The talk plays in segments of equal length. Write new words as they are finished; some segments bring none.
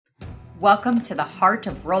Welcome to the Heart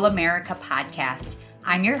of Rural America podcast.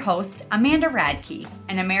 I'm your host, Amanda Radke,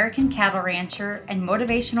 an American cattle rancher and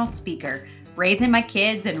motivational speaker, raising my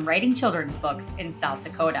kids and writing children's books in South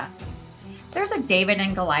Dakota. There's a David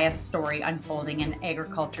and Goliath story unfolding in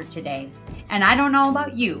agriculture today. And I don't know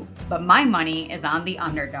about you, but my money is on the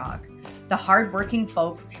underdog, the hardworking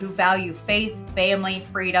folks who value faith, family,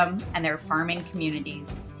 freedom, and their farming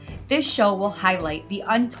communities. This show will highlight the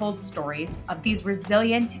untold stories of these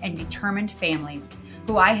resilient and determined families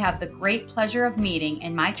who I have the great pleasure of meeting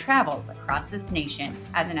in my travels across this nation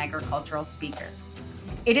as an agricultural speaker.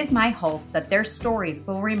 It is my hope that their stories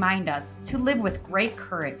will remind us to live with great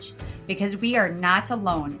courage because we are not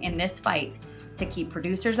alone in this fight to keep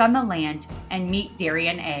producers on the land and meat, dairy,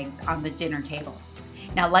 and eggs on the dinner table.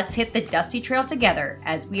 Now let's hit the dusty trail together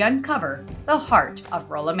as we uncover the heart of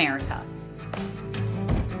rural America.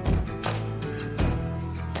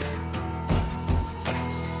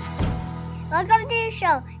 Welcome to the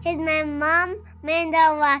show. Here's my mom, Amanda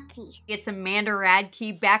Radke. It's Amanda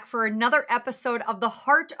Radke back for another episode of the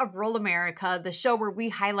Heart of Rural America, the show where we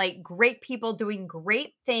highlight great people doing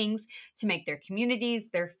great things to make their communities,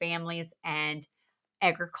 their families, and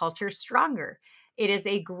agriculture stronger. It is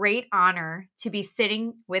a great honor to be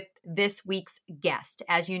sitting with this week's guest.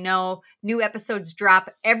 As you know, new episodes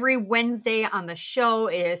drop every Wednesday on the show.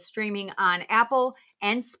 It is streaming on Apple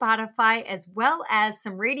and Spotify, as well as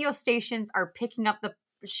some radio stations are picking up the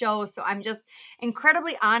show. So I'm just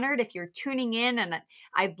incredibly honored if you're tuning in, and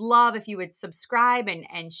I'd love if you would subscribe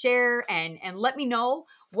and share and let me know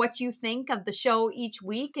what you think of the show each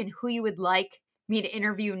week and who you would like me to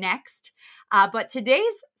interview next. But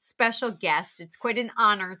today's special guest, it's quite an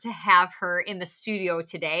honor to have her in the studio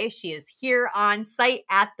today. She is here on site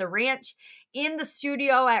at the ranch, in the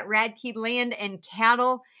studio at Radke Land and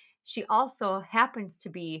Cattle. She also happens to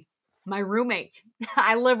be my roommate.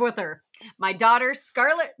 I live with her. My daughter,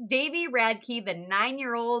 Scarlett Davy Radke, the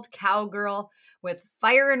 9-year-old cowgirl with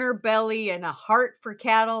fire in her belly and a heart for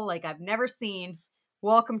cattle like I've never seen.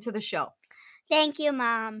 Welcome to the show. Thank you,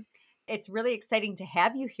 Mom. It's really exciting to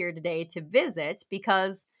have you here today to visit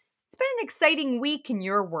because it's been an exciting week in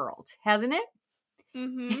your world, hasn't it?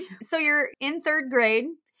 Mm-hmm. So you're in 3rd grade.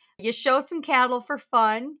 You show some cattle for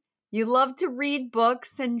fun. You love to read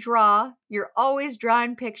books and draw. You're always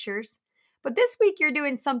drawing pictures. But this week you're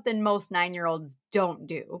doing something most 9-year-olds don't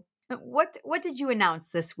do. What did you announce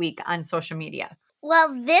this week on social media?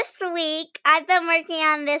 Well, this week I've been working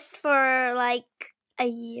on this for like a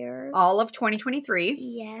year. All of 2023.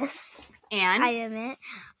 Yes. And? I admit.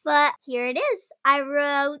 But here it is. I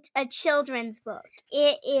wrote a children's book.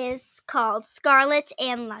 It is called Scarlett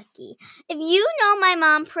and Lucky. If you know my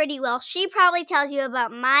mom pretty well, she probably tells you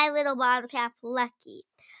about my little bottle calf, Lucky.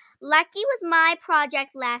 Lucky was my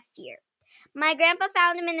project last year. My grandpa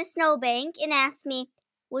found him in a snowbank and asked me,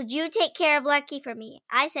 "Would you take care of Lucky for me?"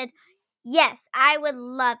 I said, yes, I would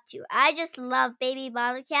love to. I just love baby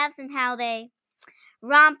bottle calves and how they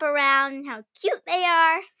romp around and how cute they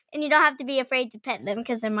are. And you don't have to be afraid to pet them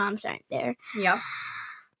because their moms aren't there. Yep.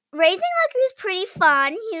 Raising Lucky was pretty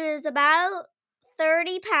fun. He was about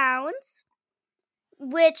 30 pounds,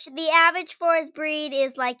 which the average for his breed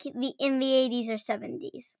is like in the 80s or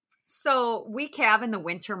 70s. So we calve in the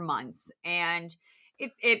winter months, and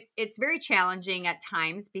it's very challenging at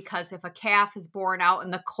times because if a calf is born out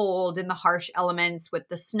in the cold and the harsh elements with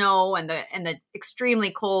the snow and the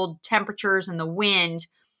extremely cold temperatures and the wind,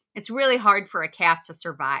 it's really hard for a calf to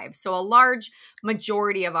survive. So a large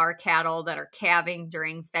majority of our cattle that are calving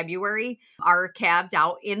during February are calved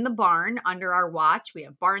out in the barn under our watch. We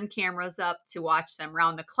have barn cameras up to watch them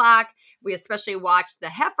round the clock. We especially watch the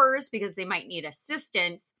heifers because they might need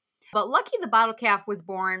assistance. But Lucky the bottle calf was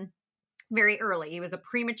born very early. He was a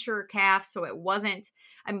premature calf, so it wasn't,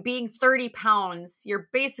 being 30 pounds, you're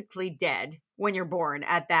basically dead when you're born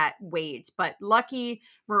at that weight. But Lucky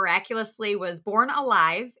miraculously was born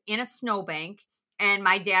alive in a snowbank, and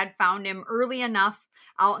my dad found him early enough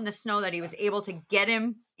out in the snow that he was able to get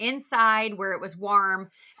him inside where it was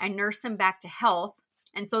warm and nurse him back to health.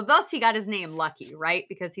 And so thus he got his name Lucky, right?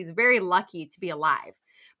 Because he's very lucky to be alive.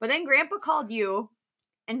 But then Grandpa called you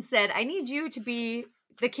and said, I need you to be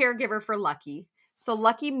the caregiver for Lucky. So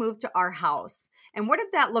Lucky moved to our house. And what did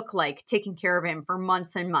that look like, taking care of him for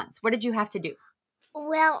months and months? What did you have to do?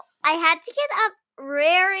 Well, I had to get up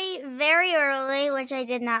very, very early, which I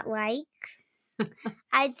did not like.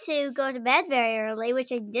 I had to go to bed very early,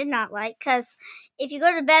 which I did not like, because if you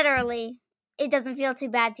go to bed early, it doesn't feel too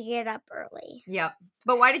bad to get up early. Yep.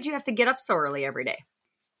 But why did you have to get up so early every day?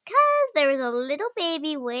 Because there was a little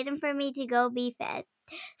baby waiting for me to go be fed.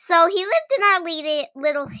 So he lived in our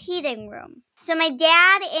little heating room. So my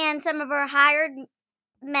dad and some of our hired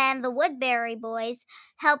men, the Woodbury boys,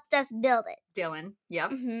 helped us build it. Dylan,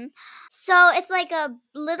 yep. Mm-hmm. So it's like a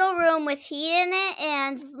little room with heat in it,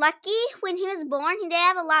 and Lucky, when he was born, he didn't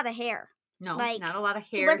have a lot of hair. No, not a lot of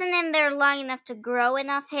hair. He wasn't in there long enough to grow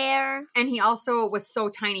enough hair. And he also was so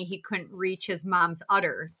tiny he couldn't reach his mom's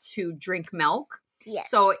udder to drink milk. Yes.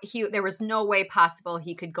 So there was no way possible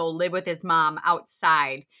he could go live with his mom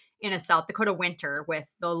outside in a South Dakota winter with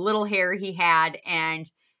the little hair he had and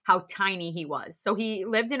how tiny he was. So he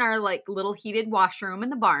lived in our little heated washroom in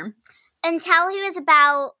the barn. Until he was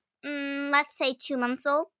about, let's say 2 months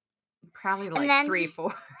old. Probably 3,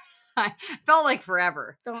 4. I felt like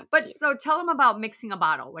forever. So tell him about mixing a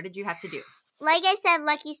bottle. What did you have to do? Like I said,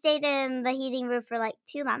 Lucky stayed in the heating room for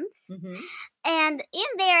 2 months. Mm-hmm. And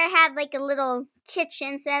in there I had a little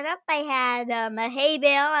kitchen set up. I had a hay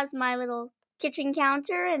bale as my little kitchen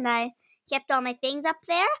counter, and I kept all my things up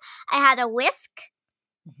there. I had a whisk,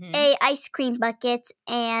 a ice cream bucket,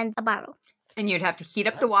 and a bottle. And you'd have to heat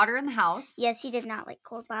up the water in the house. Yes, he did not like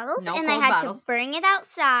cold bottles. No and cold I had bottles. to bring it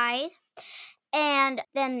outside and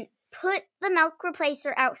then put the milk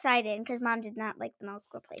replacer outside in, because Mom did not like the milk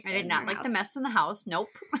replacer. I did not like the mess in the house. Nope.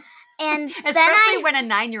 And especially when a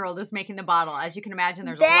 9-year-old is making the bottle. As you can imagine,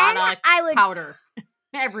 there's a lot of powder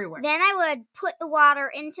everywhere. Then I would put the water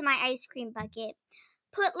into my ice cream bucket,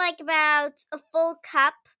 put about a full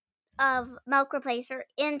cup of milk replacer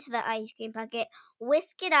into the ice cream bucket,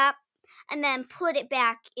 whisk it up, and then put it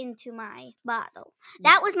back into my bottle.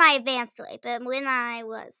 Yeah. That was my advanced way. But when I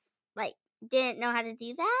was didn't know how to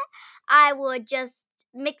do that, I would just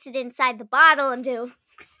mix it inside the bottle and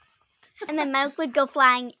the milk would go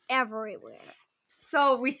flying everywhere.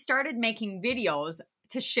 So we started making videos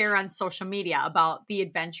to share on social media about the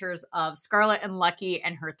adventures of Scarlett and Lucky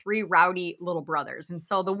and her 3 rowdy little brothers. And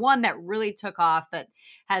so the one that really took off, that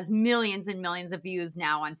has millions and millions of views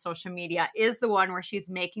now on social media, is the one where she's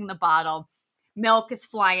making the bottle. Milk is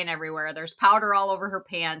flying everywhere. There's powder all over her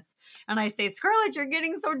pants. And I say, Scarlett, you're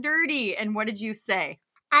getting so dirty. And what did you say?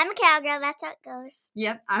 I'm a cowgirl. That's how it goes.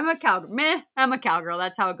 Yep, I'm a cowgirl. I'm a cowgirl.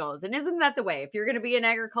 That's how it goes. And isn't that the way? If you're going to be in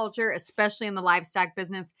agriculture, especially in the livestock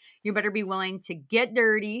business, you better be willing to get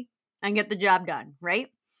dirty and get the job done, right?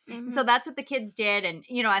 Mm-hmm. So that's what the kids did. And,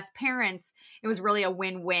 as parents, it was really a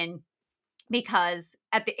win-win, because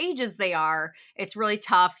at the ages they are, it's really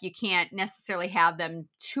tough. You can't necessarily have them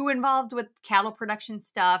too involved with cattle production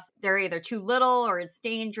stuff. They're either too little or it's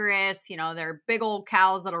dangerous. They're big old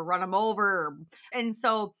cows that'll run them over. And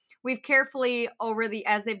so we've carefully,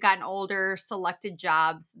 as they've gotten older, selected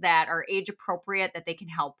jobs that are age appropriate that they can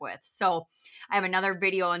help with. So I have another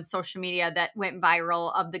video on social media that went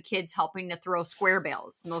viral of the kids helping to throw square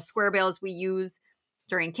bales. And those square bales we use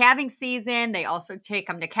during calving season. They also take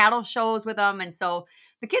them to cattle shows with them. And so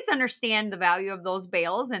the kids understand the value of those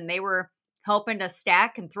bales, and they were helping to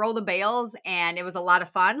stack and throw the bales. And it was a lot of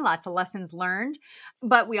fun, lots of lessons learned.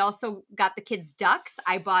 But we also got the kids ducks.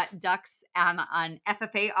 I bought ducks on an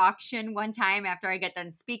FFA auction one time after I got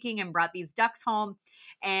done speaking, and brought these ducks home.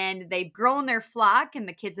 And they've grown their flock, and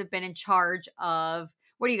the kids have been in charge of,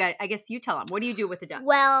 what do you guys, I guess you tell them, what do you do with the ducks?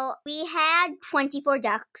 Well, we had 24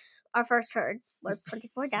 ducks. Our first herd was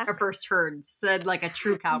 24 ducks. Our first herd, said like a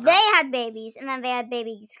true cowgirl. They had babies, and then they had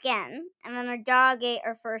babies again. And then our dog ate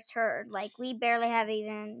our first herd. We barely have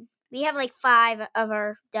we have 5 of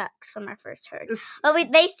our ducks from our first herd.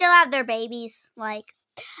 But they still have their babies,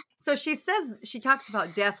 So she talks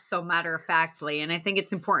about death so matter-of-factly, and I think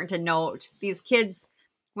it's important to note these kids,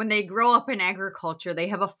 when they grow up in agriculture, they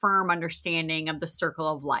have a firm understanding of the circle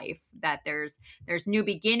of life, that there's new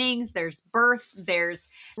beginnings, there's birth, there's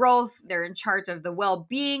growth. They're in charge of the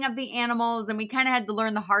well-being of the animals. And we kind of had to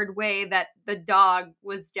learn the hard way that the dog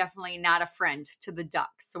was definitely not a friend to the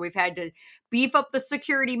ducks. So we've had to beef up the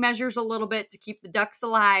security measures a little bit to keep the ducks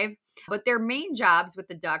alive. But their main jobs with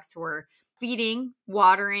the ducks were feeding,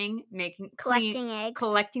 watering, collecting eggs.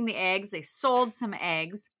 Collecting the eggs. They sold some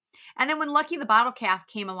eggs. And then when Lucky the bottle calf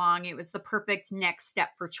came along, it was the perfect next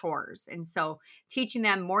step for chores. And so teaching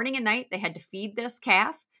them morning and night, they had to feed this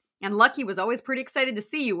calf. And Lucky was always pretty excited to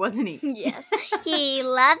see you, wasn't he? Yes. He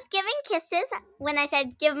loved giving kisses. When I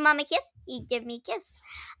said, give Mom a kiss, he'd give me a kiss.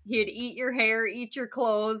 He'd eat your hair, eat your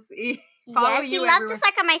clothes, yes, he loved to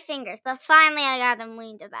suck on my fingers. But finally, I got him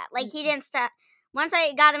weaned to that. He didn't stop. Once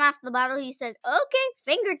I got him off the bottle, he said, okay,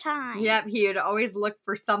 finger time. Yep, he would always look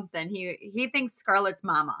for something. He thinks Scarlett's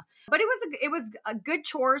mama. But it was a good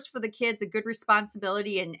chores for the kids, a good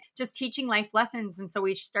responsibility, and just teaching life lessons. And so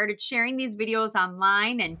we started sharing these videos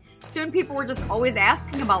online, and soon people were just always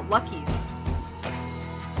asking about Lucky.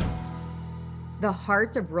 The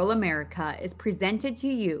Heart of Rural America is presented to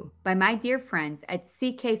you by my dear friends at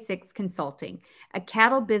CK6 Consulting, a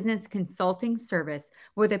cattle business consulting service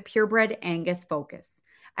with a purebred Angus focus.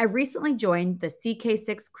 I recently joined the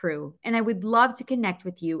CK6 crew, and I would love to connect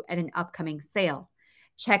with you at an upcoming sale.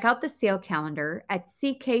 Check out the sale calendar at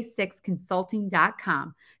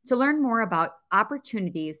ck6consulting.com to learn more about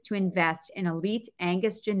opportunities to invest in elite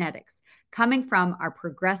Angus genetics coming from our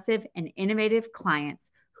progressive and innovative clients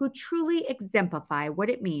who truly exemplify what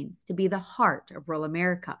it means to be the heart of rural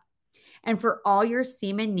America. And for all your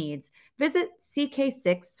semen needs, visit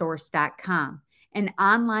ck6source.com, an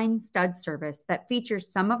online stud service that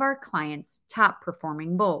features some of our clients' top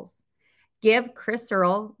performing bulls. Give Chris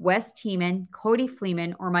Earl, Wes Tiemann, Cody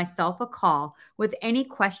Fleeman, or myself a call with any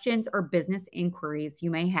questions or business inquiries you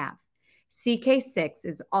may have. CK6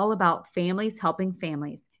 is all about families helping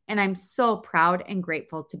families, and I'm so proud and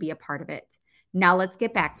grateful to be a part of it. Now let's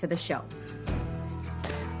get back to the show.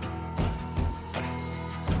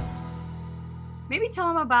 Maybe tell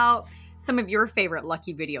them about some of your favorite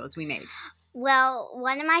Lucky videos we made. Well,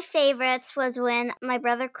 one of my favorites was when my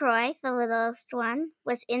brother Croy, the littlest one,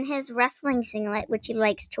 was in his wrestling singlet, which he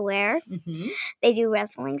likes to wear. Mm-hmm. They do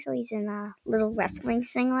wrestling, so he's in a little wrestling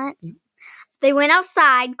singlet. Mm-hmm. They went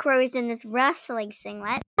outside, Croy was in this wrestling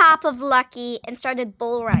singlet, top of Lucky, and started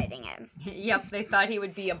bull riding him. Yep, they thought he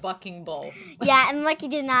would be a bucking bull. Yeah, and Lucky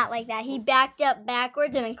did not like that. He backed up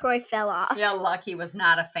backwards, and then Croy fell off. Yeah, Lucky was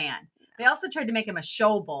not a fan. They also tried to make him a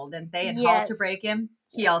show bull, didn't they? And hauled to break him.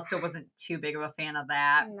 He also wasn't too big of a fan of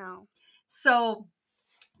that. No. So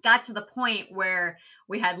got to the point where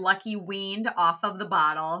we had Lucky weaned off of the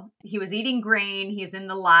bottle. He was eating grain. He's in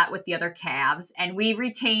the lot with the other calves. And we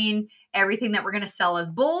retain everything that we're going to sell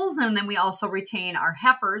as bulls. And then we also retain our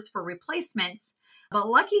heifers for replacements. But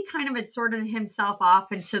Lucky kind of had sorted himself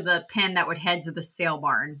off into the pen that would head to the sale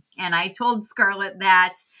barn. And I told Scarlett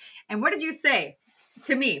that. And what did you say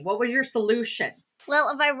to me? What was your solution? Well,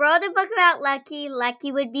 if I wrote a book about Lucky,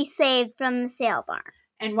 Lucky would be saved from the sale barn.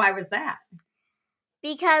 And why was that?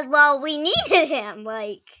 Because, well, we needed him,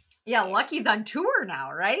 Yeah, Lucky's on tour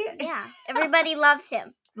now, right? Yeah, everybody loves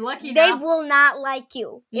him. Lucky They now. will not like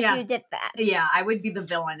you if you did that. Yeah, I would be the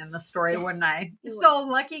villain in the story, wouldn't I? So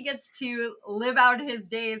Lucky gets to live out his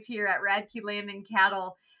days here at Radke Land and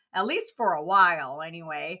Cattle, at least for a while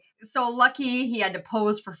anyway. So Lucky, he had to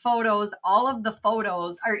pose for photos. All of the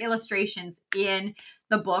photos are illustrations in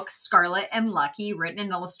the book Scarlett and Lucky, written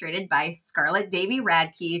and illustrated by Scarlett Davy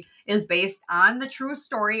Radke, is based on the true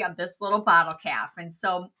story of this little bottle calf. And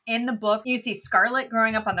so in the book, you see Scarlett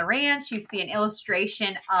growing up on the ranch. You see an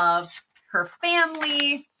illustration of her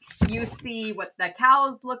family. You see what the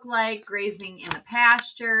cows look like grazing in the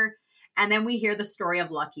pasture. And then we hear the story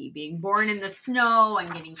of Lucky being born in the snow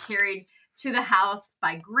and getting carried to the house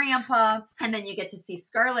by Grandpa. And then you get to see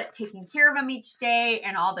Scarlett taking care of him each day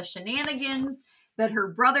and all the shenanigans that her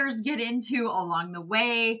brothers get into along the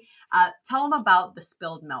way. Tell them about the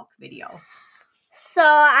spilled milk video. So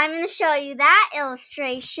I'm going to show you that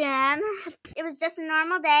illustration. It was just a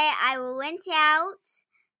normal day. I went out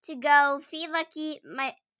to go feed Lucky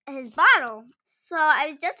his bottle. So I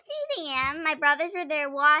was just feeding him. My brothers were there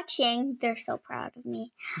watching. They're so proud of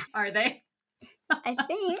me. Are they? I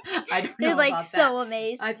think. I don't know. They're about so that.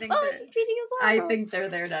 amazed. I think she's feeding a bottle. I think they're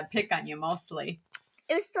there to pick on you mostly.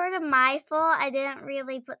 It was sort of my fault. I didn't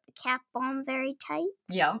really put the cap on very tight.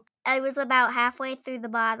 Yeah. I was about halfway through the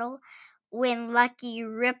bottle when Lucky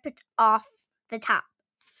ripped off the top.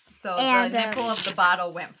 So the nipple of the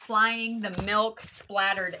bottle went flying. The milk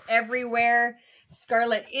splattered everywhere.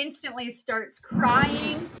 Scarlett instantly starts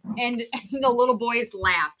crying, and the little boys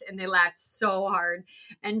laughed, and they laughed so hard.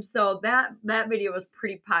 And so that video was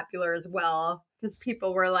pretty popular as well, because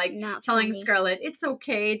people were telling Scarlett, it's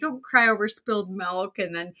okay, don't cry over spilled milk.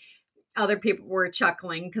 And then other people were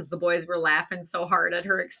chuckling because the boys were laughing so hard at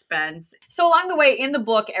her expense. So along the way in the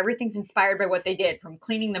book, everything's inspired by what they did, from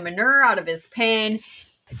cleaning the manure out of his pen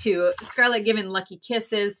to Scarlett giving Lucky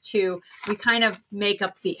kisses to we kind of make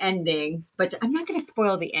up the ending. But I'm not going to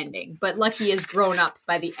spoil the ending. But Lucky is grown up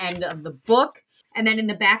by the end of the book. And then in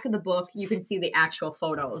the back of the book, you can see the actual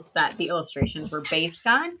photos that the illustrations were based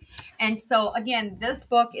on. And so, again, this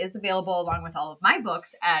book is available along with all of my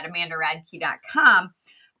books at amandaradke.com.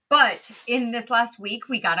 But in this last week,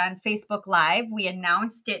 we got on Facebook Live. We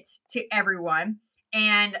announced it to everyone.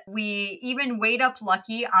 And we even weighed up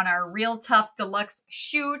Lucky on our Real Tough Deluxe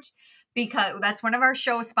shoot, because that's one of our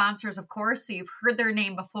show sponsors, of course. So you've heard their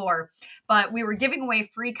name before. But we were giving away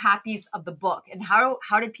free copies of the book. And how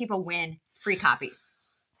did people win free copies?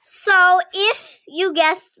 So if you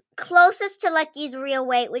guess closest to Lucky's real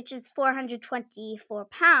weight, which is 424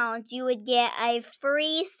 pounds, you would get a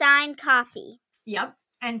free signed copy. Yep.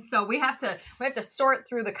 And so we have to sort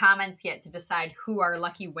through the comments yet to decide who our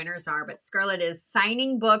lucky winners are. But Scarlett is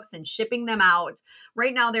signing books and shipping them out.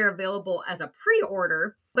 Right now they're available as a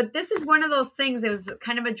pre-order. But this is one of those things, it was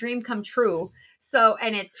kind of a dream come true. So,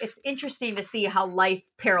 and it's interesting to see how life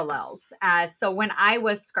parallels. So when I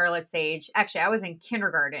was Scarlett's age, actually I was in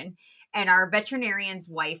kindergarten, and our veterinarian's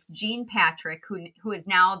wife, Jean Patrick, who is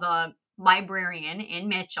now the librarian in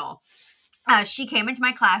Mitchell, she came into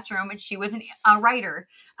my classroom and she was a writer,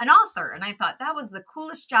 an author. And I thought that was the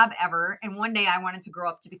coolest job ever. And one day I wanted to grow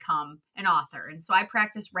up to become an author. And so I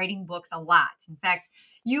practiced writing books a lot. In fact,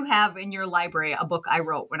 you have in your library a book I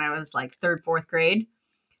wrote when I was like 3rd, 4th grade.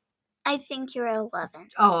 I think you're 11.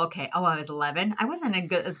 Oh, okay. Oh, I was 11. I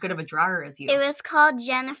wasn't as good of a drawer as you. It was called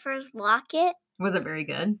Jennifer's Locket. Was it very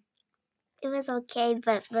good? It was okay,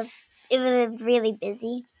 but it was really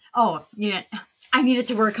busy. Oh, I needed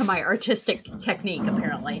to work on my artistic technique,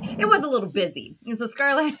 apparently. It was a little busy. And so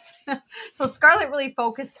Scarlett really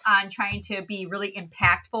focused on trying to be really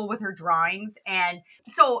impactful with her drawings. And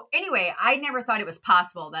so anyway, I never thought it was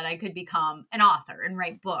possible that I could become an author and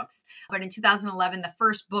write books. But in 2011, the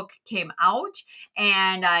first book came out,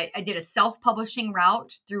 and I did a self-publishing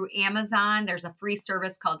route through Amazon. There's a free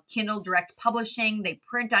service called Kindle Direct Publishing. They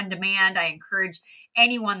print on demand. I encourage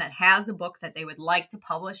anyone that has a book that they would like to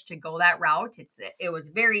publish to go that route. It was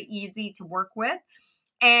very easy to work with.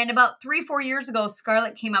 And about 3-4 years ago,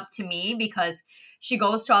 Scarlett came up to me because she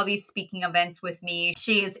goes to all these speaking events with me.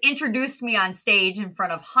 She has introduced me on stage in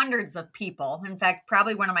front of hundreds of people. In fact,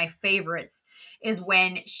 probably one of my favorites is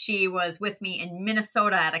when she was with me in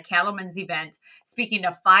Minnesota at a cattleman's event, speaking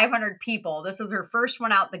to 500 people. This was her first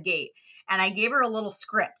one out the gate. And I gave her a little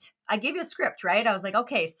script. I gave you a script, right? I was like,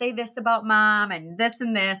 okay, say this about mom and this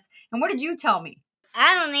and this. And what did you tell me?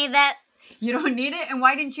 I don't need that. You don't need it? And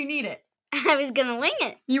why didn't you need it? I was going to wing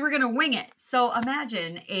it. You were going to wing it. So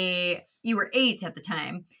imagine you were 8 at the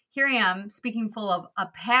time. Here I am speaking full of a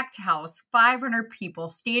packed house, 500 people,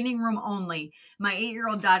 standing room only. My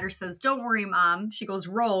 8-year-old daughter says, don't worry, Mom. She goes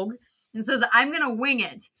rogue and says, I'm going to wing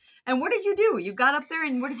it. And what did you do? You got up there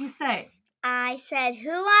and what did you say? I said, who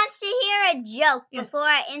wants to hear a joke before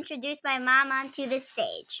I introduce my mom onto the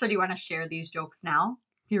stage? So do you want to share these jokes now?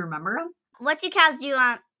 Do you remember them? What do cows do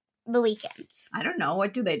on the weekends? I don't know.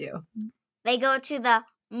 What do they do? They go to the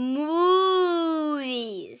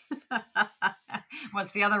movies.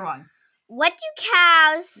 What's the other one? What do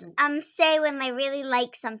cows say when they really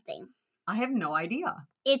like something? I have no idea.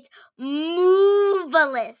 It's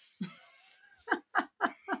moveless.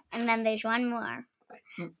 And then there's one more.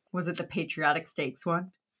 Was it the patriotic stakes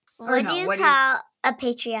one? What do you call a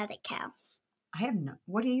patriotic cow? I have no.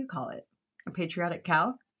 What do you call it? A patriotic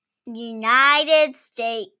cow? United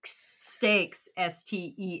States. Steaks,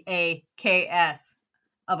 STEAKS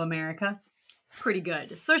of America. Pretty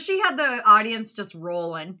good. So she had the audience just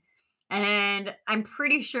rolling. And I'm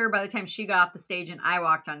pretty sure by the time she got off the stage and I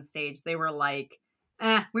walked on stage, they were like,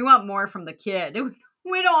 we want more from the kid.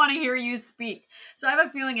 We don't want to hear you speak. So I have a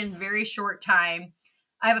feeling in very short time,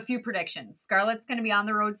 I have a few predictions. Scarlett's going to be on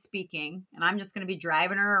the road speaking, and I'm just going to be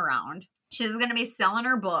driving her around. She's going to be selling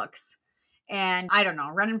her books. And I don't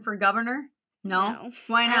know, running for governor? No.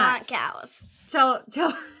 Why not? I want cows. Tell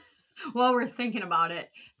while we're thinking about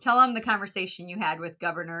it, tell them the conversation you had with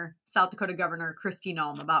South Dakota Governor Kristi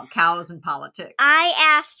Noem about cows and politics. I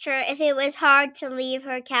asked her if it was hard to leave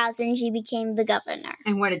her cows when she became the governor.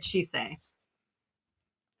 And what did she say?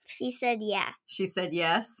 She said yeah. She said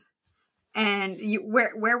yes. And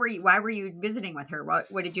where were you? Why were you visiting with her?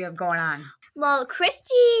 What did you have going on? Well,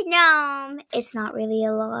 Kristi Noem, it's not really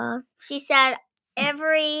a law. She said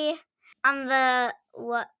during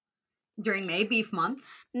May Beef Month,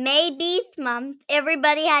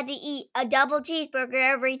 everybody had to eat a double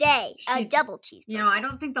cheeseburger every day. A double cheeseburger. I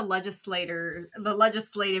don't think the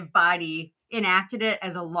legislative body enacted it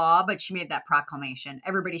as a law, but she made that proclamation.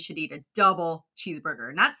 Everybody should eat a double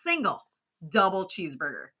cheeseburger, not single, double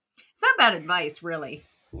cheeseburger. It's not bad advice, really.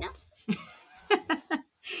 No.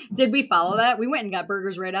 Did we follow that? We went and got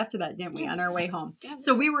burgers right after that, didn't we, on our way home? Yeah.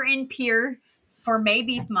 So we were in Pierre for May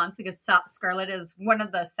Beef Month because Scarlett is one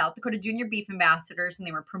of the South Dakota Junior Beef Ambassadors, and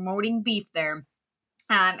they were promoting beef there.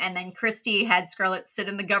 And then Kristi had Scarlett sit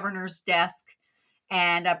in the governor's desk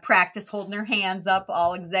and practice holding her hands up,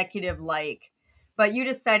 all executive-like. But you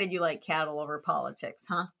decided you like cattle over politics,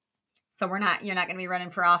 huh? So you're not going to be running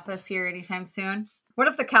for office here anytime soon? What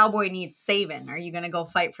if the cowboy needs saving? Are you going to go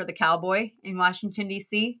fight for the cowboy in Washington,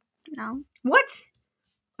 D.C.? No. What?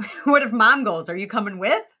 What if mom goes? Are you coming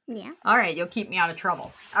with? Yeah. All right, you'll keep me out of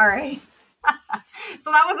trouble. All right.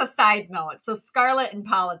 So that was a side note. So Scarlett in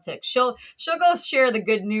politics, she'll go share the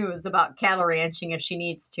good news about cattle ranching if she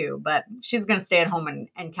needs to, but she's going to stay at home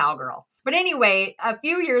and cowgirl. But anyway, a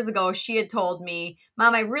few years ago, she had told me,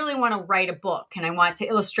 Mom, I really want to write a book and I want to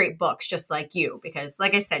illustrate books just like you. Because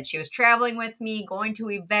like I said, she was traveling with me, going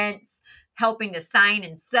to events, helping to sign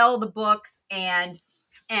and sell the books. And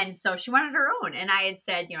so she wanted her own. And I had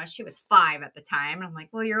said, she was 5 at the time. And I'm like,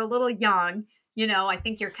 well, you're a little young. I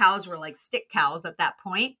think your cows were like stick cows at that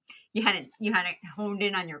point. You hadn't honed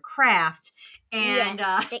in on your craft. And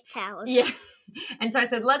stick cows. Yeah. And so I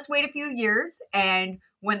said, let's wait a few years. And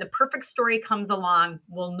when the perfect story comes along,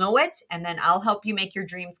 we'll know it. And then I'll help you make your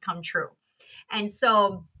dreams come true. And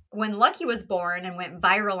so when Lucky was born and went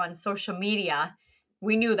viral on social media,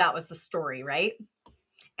 we knew that was the story, right?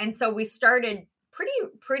 And so we started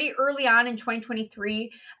pretty early on in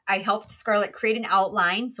 2023. I helped Scarlett create an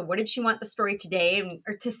outline. So what did she want the story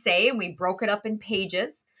to say? And we broke it up in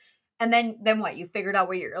pages. And then what? You figured out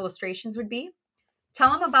what your illustrations would be?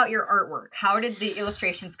 Tell them about your artwork. How did the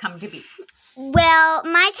illustrations come to be? Well,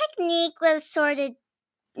 my technique was sort of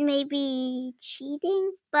maybe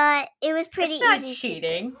cheating, but it was pretty easy. It's not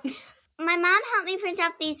cheating. My mom helped me print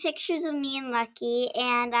out these pictures of me and Lucky,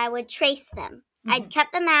 and I would trace them. Mm-hmm. I'd cut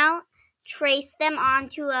them out, trace them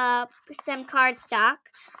onto some cardstock.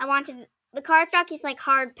 The cardstock is like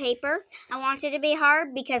hard paper. I wanted it to be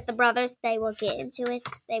hard because the brothers, they will get into it.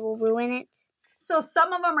 They will ruin it. So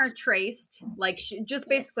some of them are traced, like just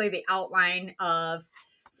basically the outline of,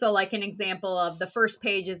 so like an example of the first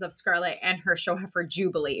pages of Scarlett and her show heifer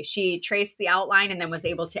Jubilee. She traced the outline and then was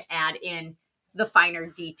able to add in the finer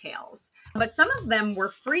details. But some of them were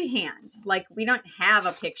freehand. Like we don't have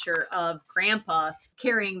a picture of Grandpa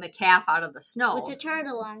carrying the calf out of the snow. With a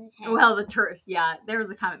turtle on his head. Well, there was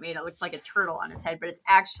a comment made. It looked like a turtle on his head, but it's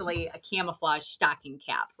actually a camouflage stocking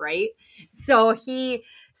cap, right? So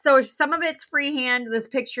some of it's freehand. This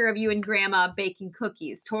picture of you and Grandma baking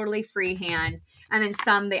cookies, totally freehand. And then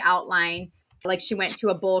some, the outline, like she went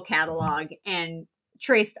to a bull catalog and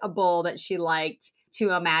traced a bull that she liked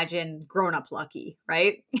to imagine grown-up Lucky,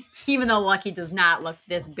 right? Even though Lucky does not look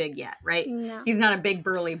this big yet, right? No. He's not a big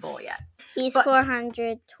burly bull yet. He's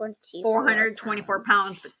 424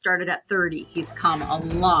 pounds, but started at 30. He's come a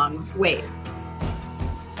long ways.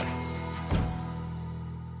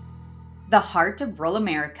 The Heart of Rural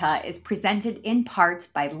America is presented in part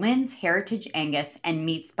by Lynn's Heritage Angus and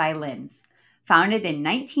Meats by Lynn's. Founded in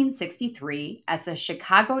 1963 as a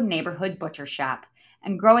Chicago neighborhood butcher shop,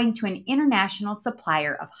 and growing to an international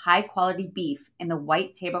supplier of high-quality beef in the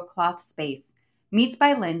white tablecloth space, Meats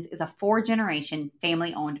by Lynn's is a 4-generation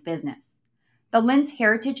family-owned business. The Lynn's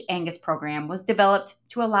Heritage Angus program was developed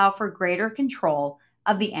to allow for greater control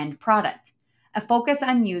of the end product, a focus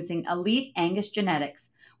on using elite Angus genetics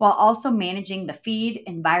while also managing the feed,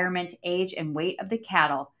 environment, age, and weight of the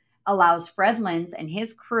cattle allows Fred Lynn's and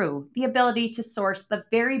his crew the ability to source the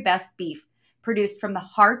very best beef produced from the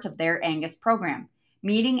heart of their Angus program,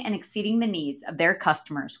 meeting and exceeding the needs of their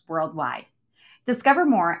customers worldwide. Discover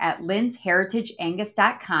more at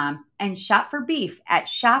lynnshheritageangus.com and shop for beef at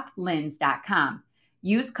shoplyns.com.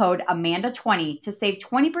 Use code AMANDA20 to save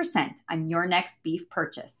 20% on your next beef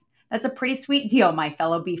purchase. That's a pretty sweet deal, my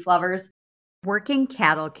fellow beef lovers. Working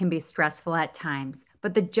cattle can be stressful at times,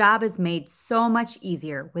 but the job is made so much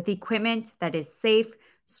easier with equipment that is safe,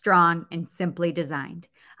 strong, and simply designed.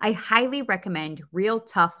 I highly recommend Real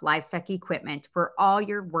Tough livestock equipment for all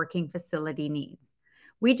your working facility needs.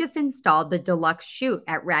 We just installed the deluxe chute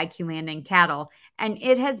at Radke Land and Cattle, and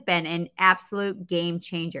it has been an absolute game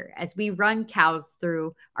changer as we run cows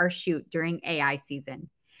through our chute during AI season.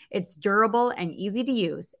 It's durable and easy to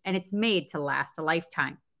use, and it's made to last a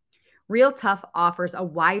lifetime. Real Tough offers a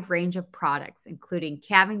wide range of products, including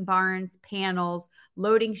calving barns, panels,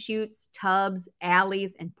 loading chutes, tubs,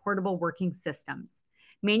 alleys, and portable working systems.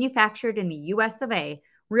 Manufactured in the US of A,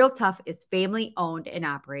 Real Tough is family-owned and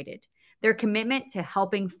operated. Their commitment to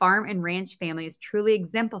helping farm and ranch families truly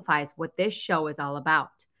exemplifies what this show is all about.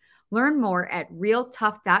 Learn more at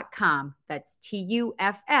realtough.com, that's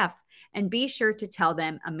TUFF, and be sure to tell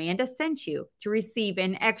them Amanda sent you to receive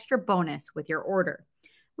an extra bonus with your order.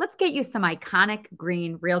 Let's get you some iconic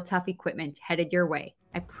green Real Tough equipment headed your way.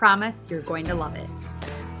 I promise you're going to love it.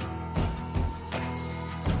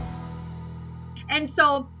 And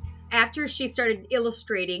so after she started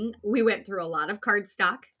illustrating, we went through a lot of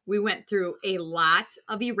cardstock. We went through a lot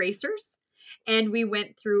of erasers. And we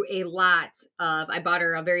went through a lot of, I bought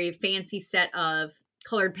her a very fancy set of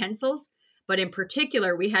colored pencils. But in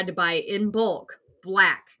particular, we had to buy in bulk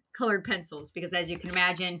black colored pencils because, as you can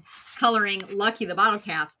imagine, coloring Lucky the bottle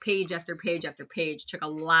calf page after page after page took a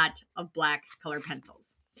lot of black colored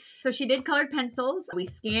pencils. So she did colored pencils. We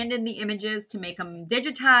scanned in the images to make them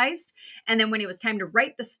digitized. And then when it was time to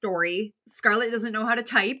write the story, Scarlett doesn't know how to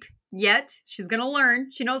type yet. She's going to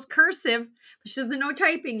learn. She knows cursive, but she doesn't know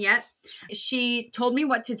typing yet. She told me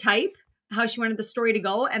what to type, how she wanted the story to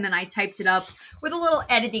go. And then I typed it up with a little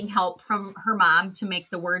editing help from her mom to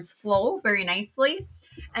make the words flow very nicely.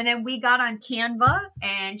 And then we got on Canva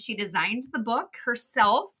and she designed the book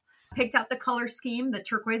herself, picked out the color scheme, the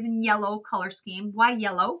turquoise and yellow color scheme. Why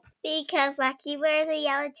yellow? Because Lucky wears a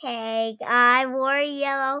yellow tag. I wore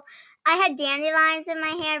yellow. I had dandelions in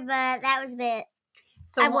my hair, but that was a bit.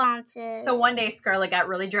 I wanted. So one day Scarlett got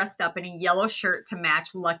really dressed up in a yellow shirt to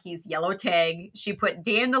match Lucky's yellow tag. She put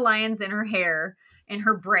dandelions in her hair, in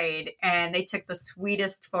her braid, and they took the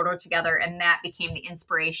sweetest photo together, and that became the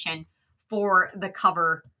inspiration for the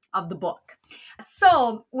cover of the book.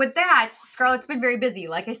 So with that, Scarlett's been very busy.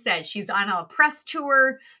 Like I said, she's on a press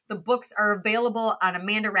tour. The books are available on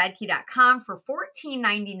amandaradke.com for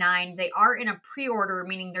 $14.99. They are in a pre-order,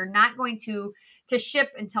 meaning they're not going to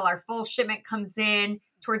ship until our full shipment comes in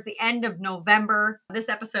towards the end of November. This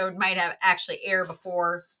episode might have actually aired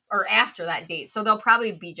before or after that date, so they'll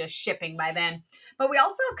probably be just shipping by then. But we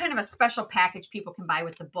also have kind of a special package people can buy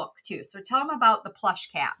with the book too. So tell them about the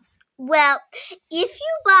plush calves. Well, if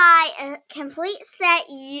you buy a complete set,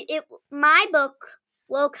 my book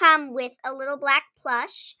will come with a little black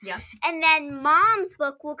plush. Yeah. And then Mom's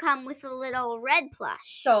book will come with a little red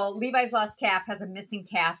plush. So Levi's Lost Calf has a missing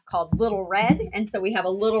calf called Little Red. And so we have a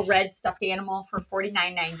little red stuffed animal for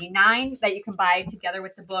 $49.99 that you can buy together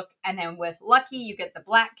with the book. And then with Lucky, you get the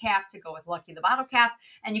black calf to go with Lucky the bottle calf.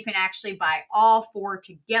 And you can actually buy all four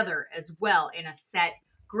together as well in a set.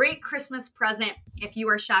 Great Christmas present if you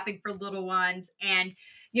are shopping for little ones. And,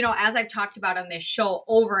 you know, as I've talked about on this show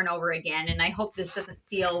over and over again, and I hope this doesn't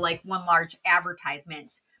feel like one large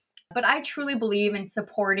advertisement, but I truly believe in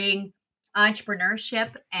supporting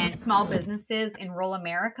entrepreneurship and small businesses in rural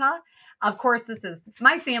America. Of course, this is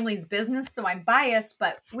my family's business, so I'm biased,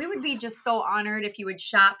 but we would be just so honored if you would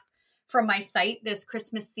shop from my site this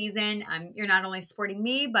Christmas season. You're not only supporting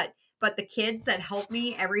me, but the kids that help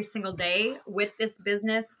me every single day with this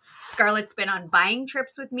business. Scarlett's been on buying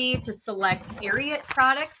trips with me to select Ariat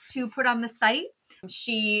products to put on the site.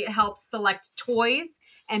 She helps select toys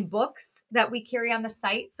and books that we carry on the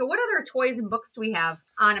site. So what other toys and books do we have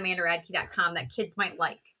on amandaradke.com that kids might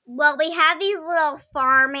like? Well, we have these little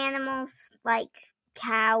farm animals like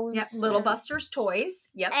cows. Yep, Little Buster's toys.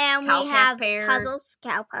 Yep, and cow, we have pair, puzzles,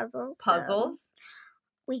 cow puzzles. puzzles.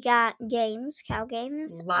 We got games, cow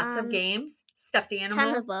games. Lots of games, stuffed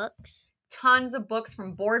animals. Tons of books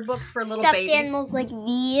From board books for little stuffed babies. Stuffed animals like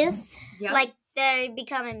these. Yep. Like they're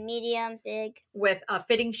becoming medium, big. With a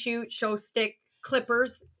fitting chute, show stick,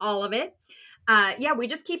 clippers, all of it. We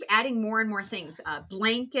just keep adding more and more things.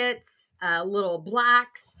 Blankets, little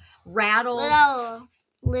blocks, rattles.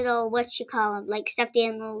 Little, what you call them, like stuffed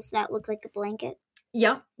animals that look like a blanket.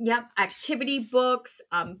 Yep. Activity books,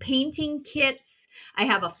 painting kits. I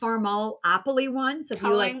have a Farmallopoly one. So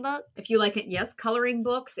coloring books. If you like it, yes, coloring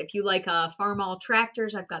books. If you like Farmall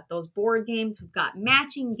tractors, I've got those board games. We've got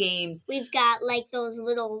matching games. We've got like those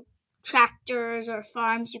little tractors or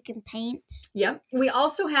farms you can paint. Yep. We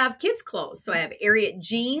also have kids' clothes. So I have Ariat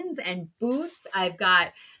jeans and boots. I've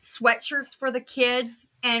got sweatshirts for the kids.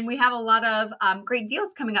 And we have a lot of great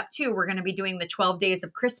deals coming up too. We're going to be doing the 12 days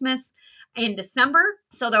of Christmas in December.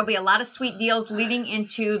 So there'll be a lot of sweet deals leading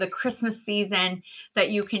into the Christmas season that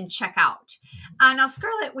you can check out. Now,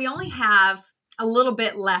 Scarlett, we only have a little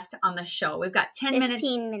bit left on the show. We've got 10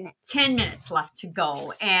 minutes left to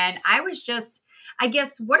go. And I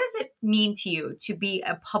guess, what does it mean to you to be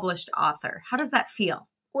a published author? How does that feel?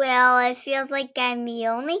 Well, it feels like I'm the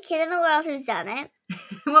only kid in the world who's done it.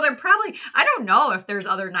 Well, I don't know if there's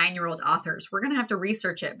other 9-year-old authors. We're going to have to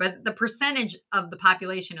research it. But the percentage of the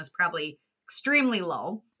population is probably extremely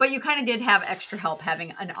low. But you kind of did have extra help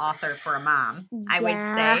having an author for a mom, I would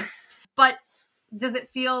say. But does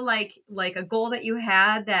it feel like a goal that you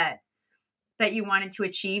had that you wanted to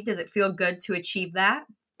achieve? Does it feel good to achieve that?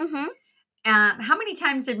 Mm-hmm. How many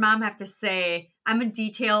times did mom have to say, I'm a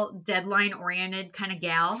detail, deadline-oriented kind of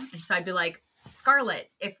gal? And so I'd be like, Scarlett,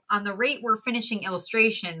 if on the rate we're finishing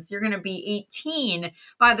illustrations, you're going to be 18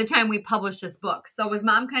 by the time we publish this book. So was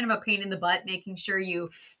mom kind of a pain in the butt, making sure you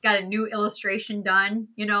got a new illustration done,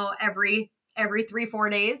 every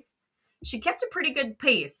 3-4 days? She kept a pretty good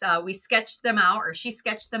pace. We sketched them out, or she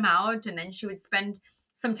sketched them out, and then she would spend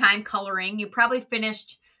some time coloring. You probably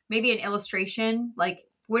finished maybe an illustration, like,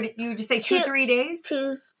 what did you just say, 2-3 days?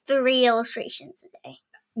 3 illustrations a day.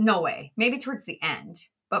 No way. Maybe towards the end.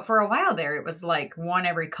 But for a while there, it was like one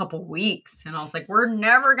every couple weeks. And I was like, we're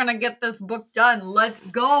never going to get this book done. Let's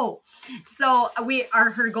go. So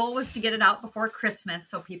her goal was to get it out before Christmas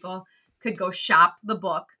so people could go shop the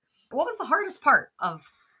book. What was the hardest part of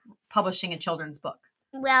publishing a children's book?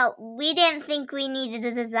 Well, we didn't think we needed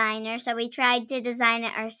a designer, so we tried to design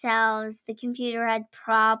it ourselves. The computer had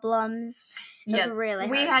problems. It was really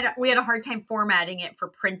hard. We had a hard time formatting it for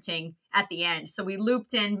printing at the end. So we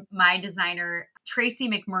looped in my designer, Tracy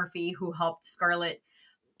McMurphy, who helped Scarlett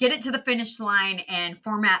get it to the finish line and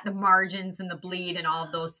format the margins and the bleed and all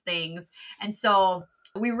of those things. And so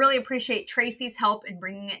we really appreciate Tracy's help in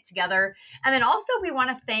bringing it together. And then also we want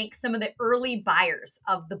to thank some of the early buyers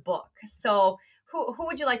of the book. So who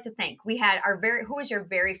would you like to thank? We had who was your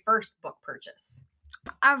very first book purchase?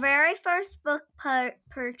 Our very first book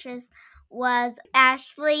purchase was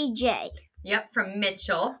Ashley J. Yep, from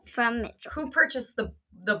Mitchell. Who purchased the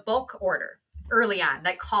book order early on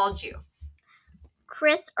that called you?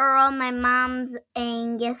 Chris Earl, my mom's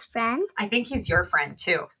Angus friend. I think he's your friend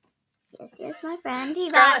too. Yes, he is my friend.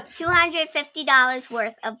 He got $250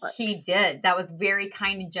 worth of books. He did. That was very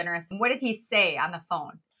kind and generous. And what did he say on the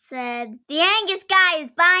phone? Said, the Angus guy is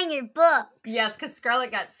buying your books. Yes, because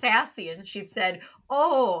Scarlett got sassy and she said,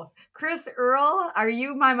 oh, Chris Earl, are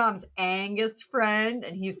you my mom's Angus friend?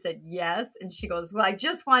 And he said, yes. And she goes, well, I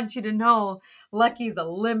just want you to know Lucky's a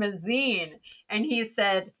limousine. And he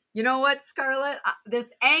said, you know what, Scarlett?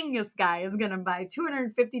 This Angus guy is going to buy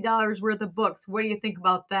 $250 worth of books. What do you think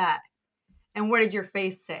about that? And what did your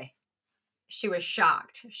face say? She was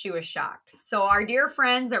shocked. So our dear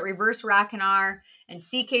friends at Reverse Rockin' R and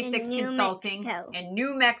CK6 Consulting in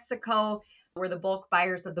New Mexico were the bulk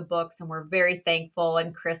buyers of the books, and we're very thankful.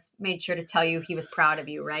 And Chris made sure to tell you he was proud of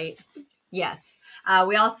you, right? Yes.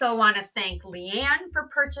 We also want to thank Leanne for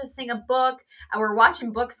purchasing a book. We're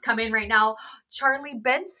watching books come in right now. Charlie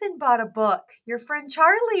Benson bought a book. Your friend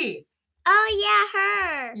Charlie. Oh, yeah,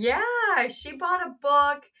 her. Yeah, she bought a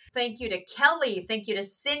book. Thank you to Kelly. Thank you to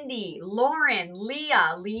Cindy, Lauren,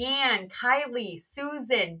 Leah, Leanne, Kylie,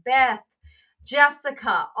 Susan, Beth,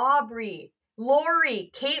 Jessica, Aubrey,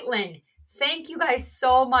 Lori, Caitlin. Thank you guys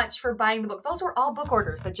so much for buying the book. Those were all book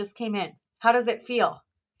orders that just came in. How does it feel?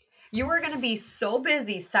 You are going to be so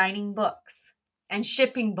busy signing books and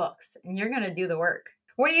shipping books, and you're going to do the work.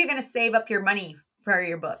 What are you going to save up your money for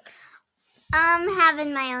your books?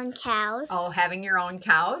 Having my own cows. Oh, having your own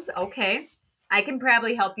cows? Okay. I can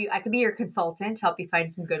probably help you. I could be your consultant, help you find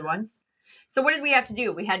some good ones. So what did we have to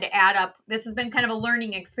do? We had to add up. This has been kind of a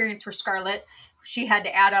learning experience for Scarlett. She had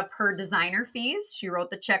to add up her designer fees. She wrote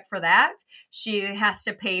the check for that. She has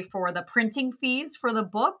to pay for the printing fees for the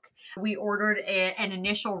book. We ordered an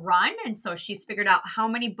initial run, and so she's figured out how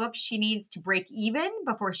many books she needs to break even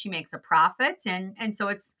before she makes a profit. And so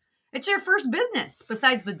it's your first business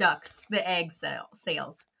besides the egg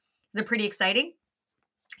sales. Is it pretty exciting?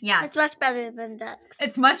 Yeah. It's much better than ducks.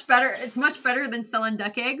 It's much better. It's much better than selling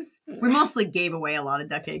duck eggs. We mostly gave away a lot of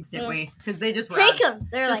duck eggs, didn't we? Because they just were take them.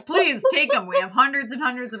 They're just like, please take them. We have hundreds and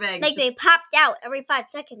hundreds of eggs. Like they popped out every 5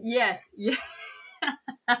 seconds. Yes. Yeah.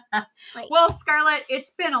 Well, Scarlett,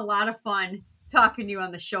 it's been a lot of fun talking to you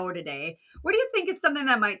on the show today. What do you think is something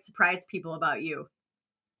that might surprise people about you?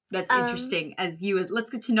 That's interesting. Let's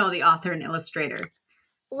get to know the author and illustrator.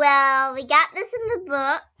 Well, we got this in the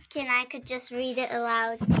book, and I could just read it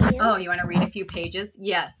aloud to you. Oh, you want to read a few pages?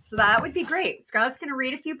 Yes, so that would be great. Scarlett's going to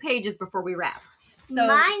read a few pages before we wrap. So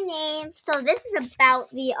this is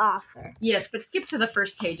about the author. Yes, but skip to the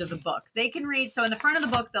first page of the book. They can read. So in the front of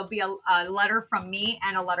the book, there'll be a letter from me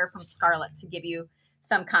and a letter from Scarlett to give you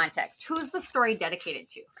some context. Who's the story dedicated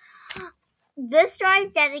to? This story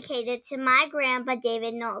is dedicated to my grandpa,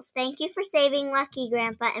 David Knowles. Thank you for saving Lucky,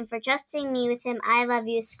 Grandpa, and for trusting me with him. I love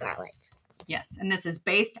you, Scarlett. Yes, and this is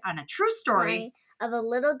based on a true story of a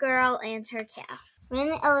little girl and her calf.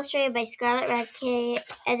 Written and illustrated by Scarlett Radke,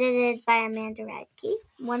 edited by Amanda Radke.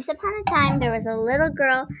 Once upon a time, there was a little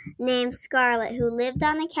girl named Scarlett who lived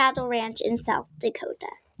on a cattle ranch in South Dakota.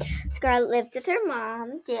 Scarlett lived with her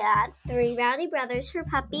mom, dad, 3 rowdy brothers, her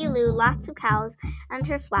puppy Lou, lots of cows, and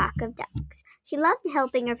her flock of ducks. She loved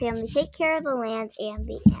helping her family take care of the land and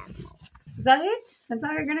the animals. Is that it? That's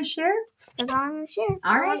all you're going to share? That's all I'm going to share.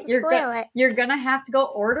 All right. You're going to have to go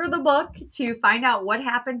order the book to find out what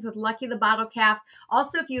happens with Lucky the bottle calf.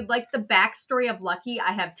 Also, if you'd like the backstory of Lucky,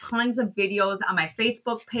 I have tons of videos on my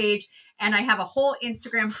Facebook page, and I have a whole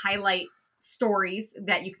Instagram highlight stories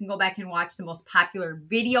that you can go back and watch the most popular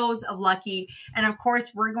videos of Lucky. And of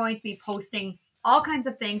course, we're going to be posting all kinds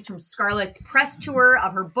of things from Scarlett's press tour,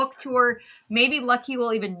 of her book tour. Maybe Lucky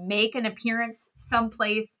will even make an appearance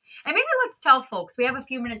someplace. And maybe let's tell folks, we have a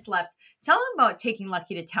few minutes left, tell them about taking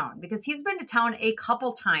Lucky to town, because he's been to town a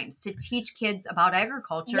couple times to teach kids about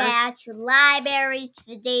agriculture. Yeah, to libraries, to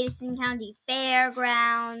the Davidson County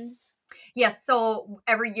Fairgrounds. Yes, so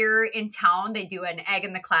every year in town, they do an Egg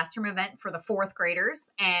in the Classroom event for the fourth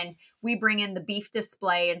graders, and we bring in the beef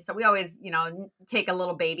display. And so we always, take a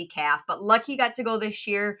little baby calf. But Lucky got to go this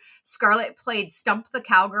year. Scarlett played Stump the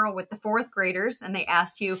Cowgirl with the fourth graders, and they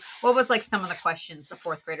asked you, what was like some of the questions the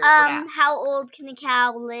fourth graders would ask? How old can a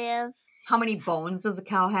cow live? How many bones does a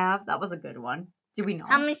cow have? That was a good one. Do we know?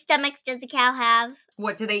 How many stomachs does a cow have?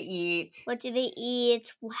 What do they eat?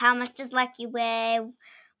 How much does Lucky weigh?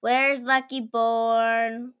 Where's Lucky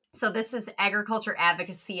born? So this is agriculture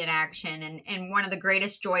advocacy in action. And one of the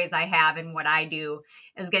greatest joys I have in what I do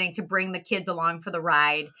is getting to bring the kids along for the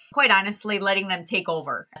ride. Quite honestly, letting them take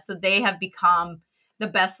over. So they have become the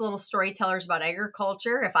best little storytellers about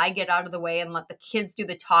agriculture. If I get out of the way and let the kids do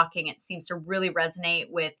the talking, it seems to really resonate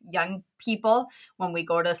with young people when we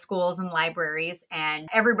go to schools and libraries. And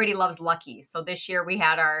everybody loves Lucky. So this year we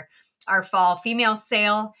had our fall female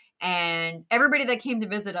sale. And everybody that came to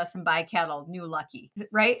visit us and buy cattle knew Lucky,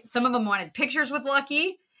 right? Some of them wanted pictures with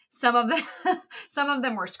Lucky. Some of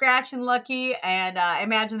them were scratching Lucky. And I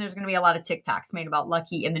imagine there's going to be a lot of TikToks made about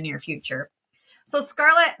Lucky in the near future. So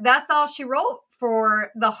Scarlett, that's all she wrote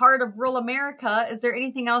for The Heart of Rural America. Is there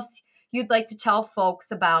anything else you'd like to tell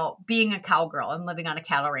folks about being a cowgirl and living on a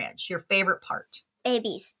cattle ranch? Your favorite part?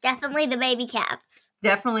 Babies. Definitely the baby calves.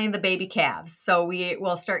 Definitely the baby calves. So we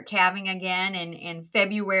will start calving again in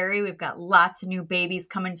February. We've got lots of new babies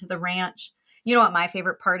coming to the ranch. You know what my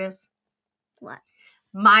favorite part is? What?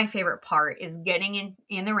 My favorite part is getting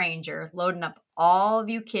in the Ranger, loading up all of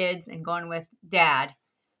you kids and going with Dad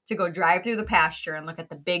to go drive through the pasture and look at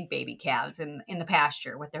the big baby calves in the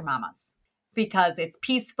pasture with their mamas. Because it's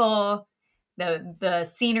peaceful. The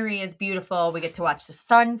scenery is beautiful. We get to watch the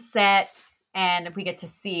sunset. And we get to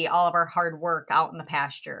see all of our hard work out in the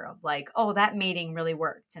pasture of like, oh, that mating really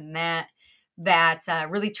worked. And that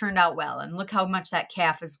really turned out well. And look how much that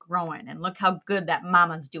calf is growing. And look how good that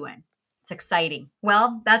mama's doing. It's exciting.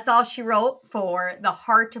 Well, that's all she wrote for The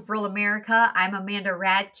Heart of Rural America. I'm Amanda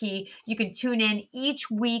Radke. You can tune in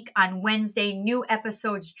each week on Wednesday. New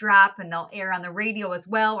episodes drop and they'll air on the radio as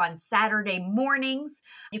well on Saturday mornings.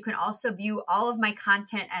 You can also view all of my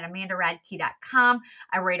content at amandaradke.com.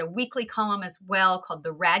 I write a weekly column as well called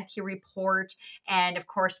The Radke Report. And of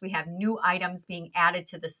course, we have new items being added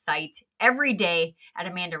to the site every day at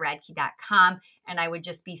amandaradke.com. And I would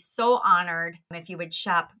just be so honored if you would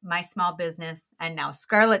shop my small business and now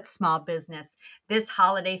Scarlett's small business this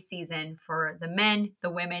holiday season for the men, the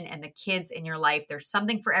women, and the kids in your life. There's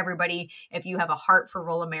something for everybody. If you have a heart for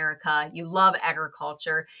rural America, you love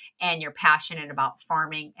agriculture, and you're passionate about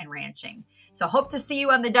farming and ranching. So hope to see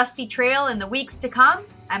you on the Dusty Trail in the weeks to come.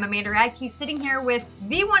 I'm Amanda Radke, sitting here with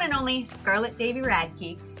the one and only Scarlett Davy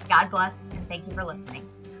Radke. God bless, and thank you for listening.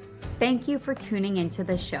 Thank you for tuning into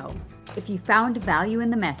the show. If you found value in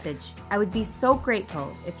the message, I would be so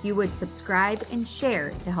grateful if you would subscribe and share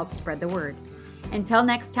to help spread the word. Until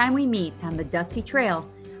next time we meet on the Dusty Trail,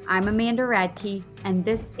 I'm Amanda Radke, and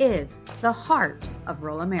this is The Heart of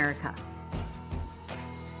Rural America.